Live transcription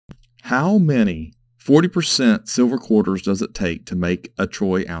How many 40% silver quarters does it take to make a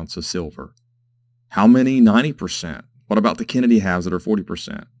troy ounce of silver? How many 90%? What about the Kennedy halves that are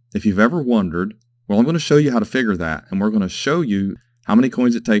 40%? If you've ever wondered, well, I'm going to show you how to figure that, and we're going to show you how many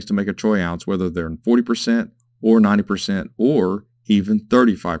coins it takes to make a troy ounce, whether they're in 40% or 90% or even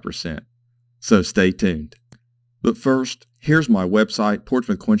 35%. So stay tuned. But first, here's my website,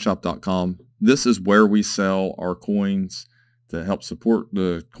 portsmouthcoinshop.com. This is where we sell our coins to help support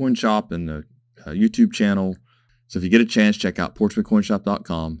the coin shop and the YouTube channel. So if you get a chance, check out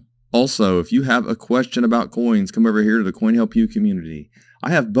portsmouthcoinshop.com. Also, if you have a question about coins, come over here to the Coin Help You community.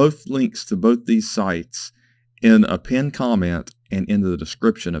 I have both links to both these sites in a pinned comment and in the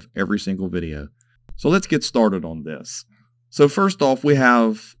description of every single video. So let's get started on this. So first off, we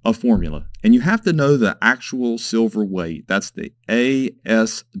have a formula, and you have to know the actual silver weight. That's the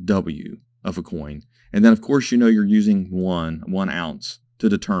ASW of a coin. And then of course, you know you're using one ounce to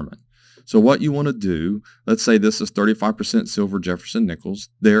determine. So what you want to do, let's say this is 35% silver Jefferson nickels.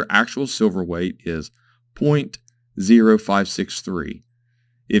 Their actual silver weight is 0.0563.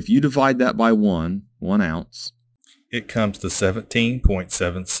 If you divide that by 1 ounce, it comes to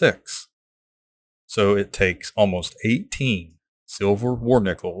 17.76. So it takes almost 18 silver war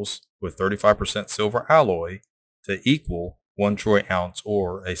nickels with 35% silver alloy to equal 1 troy ounce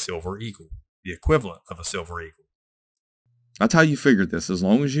or a silver eagle, the equivalent of a silver eagle. That's how you figure this, as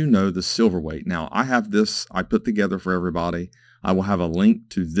long as you know the silver weight. Now, I have this I put together for everybody. I will have a link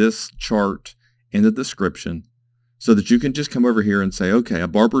to this chart in the description so that you can just come over here and say, okay, a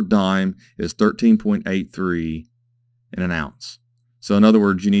Barber dime is 13.83 in an ounce. So in other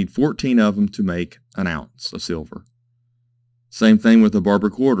words, you need 14 of them to make an ounce of silver. Same thing with a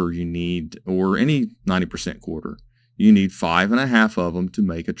Barber quarter, you need, or any 90% quarter, you need 5.5 of them to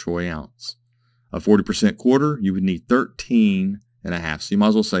make a troy ounce. A 40% quarter, you would need 13.5. So you might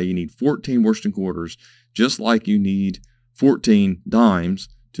as well say you need 14 Washington quarters, just like you need 14 dimes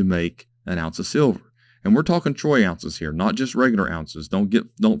to make an ounce of silver. And we're talking troy ounces here, not just regular ounces.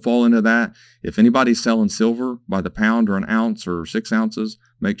 Don't fall into that. If anybody's selling silver by the pound or an ounce or 6 ounces,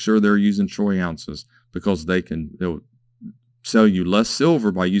 make sure they're using troy ounces, because they'll sell you less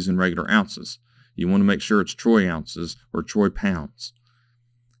silver by using regular ounces. You want to make sure it's troy ounces or troy pounds.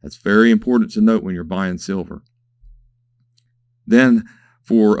 That's very important to note when you're buying silver. Then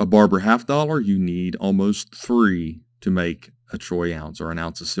for a Barber half dollar, you need almost 3 to make a troy ounce or an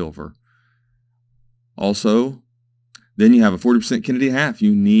ounce of silver. Also, then you have a 40% Kennedy half.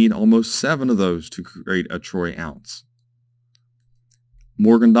 You need almost 7 of those to create a troy ounce.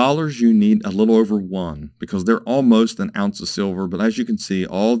 Morgan dollars, you need a little over 1 because they're almost an ounce of silver. But as you can see,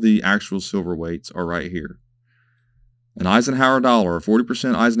 all the actual silver weights are right here. An Eisenhower dollar, a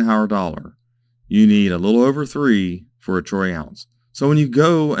 40% Eisenhower dollar, you need a little over 3 for a troy ounce. So when you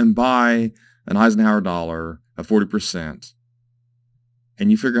go and buy an Eisenhower dollar, a 40%,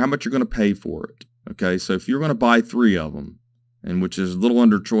 and you figure how much you're going to pay for it, okay, so if you're going to buy 3 of them, and which is a little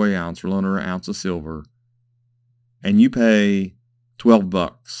under troy ounce or a little under an ounce of silver, and you pay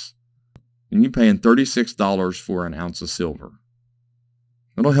 $12, and you're paying $36 for an ounce of silver.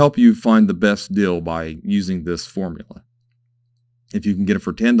 It'll help you find the best deal by using this formula. If you can get it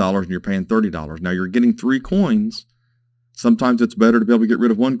for $10 and you're paying $30, now you're getting 3 coins. Sometimes it's better to be able to get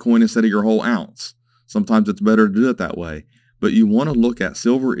rid of 1 coin instead of your whole ounce. Sometimes it's better to do it that way. But you want to look at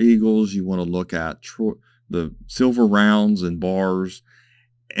silver eagles, you want to look at the silver rounds and bars,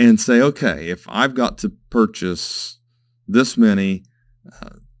 and say, okay, if I've got to purchase this many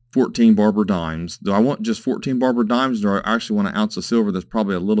 14 Barber dimes, do I want just 14 Barber dimes, or do I actually want an ounce of silver that's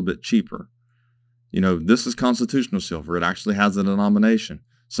probably a little bit cheaper? You know, this is constitutional silver. It actually has a denomination.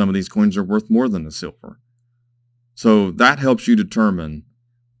 Some of these coins are worth more than the silver. So that helps you determine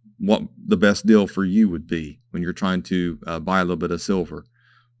what the best deal for you would be when you're trying to buy a little bit of silver.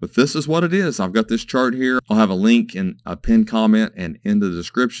 But this is what it is. I've got this chart here. I'll have a link in a pinned comment and in the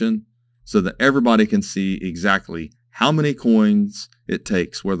description so that everybody can see exactly how many coins it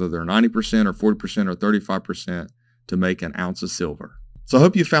takes, whether they're 90% or 40% or 35%, to make an ounce of silver. So I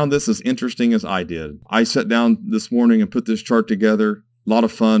hope you found this as interesting as I did. I sat down this morning and put this chart together. A lot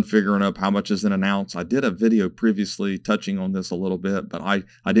of fun figuring up how much is in an ounce. I did a video previously touching on this a little bit, but I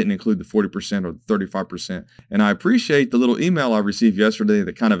didn't include the 40% or the 35%. And I appreciate the little email I received yesterday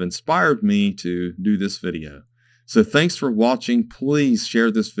that kind of inspired me to do this video. So thanks for watching. Please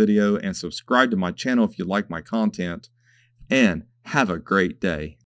share this video and subscribe to my channel if you like my content. And have a great day.